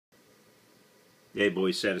Hey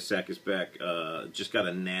boys, Satasak is back. Just got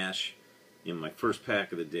a Nash in my first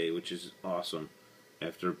pack of the day, which is awesome.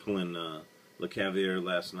 After pulling Le Caviar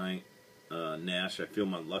last night, Nash, I feel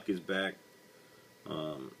my luck is back.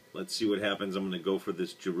 Let's see what happens. I'm going to go for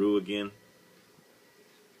this Giroux again.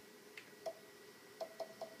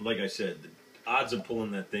 Like I said, the odds of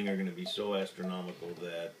pulling that thing are going to be so astronomical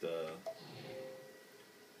that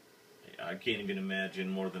I can't even imagine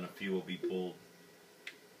more than a few will be pulled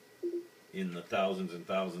in the thousands and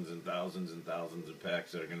thousands and thousands and thousands of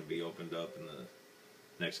packs that are going to be opened up in the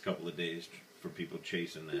next couple of days for people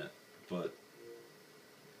chasing that. But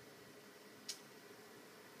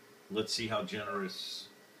let's see how generous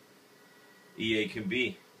EA can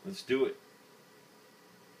be. Let's do it.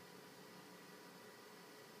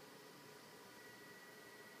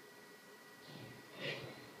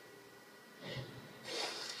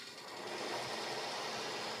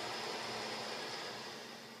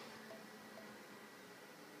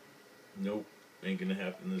 Nope, ain't gonna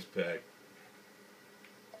happen this pack.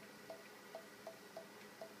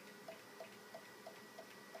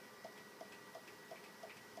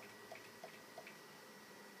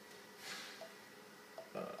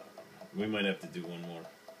 We might have to do one more.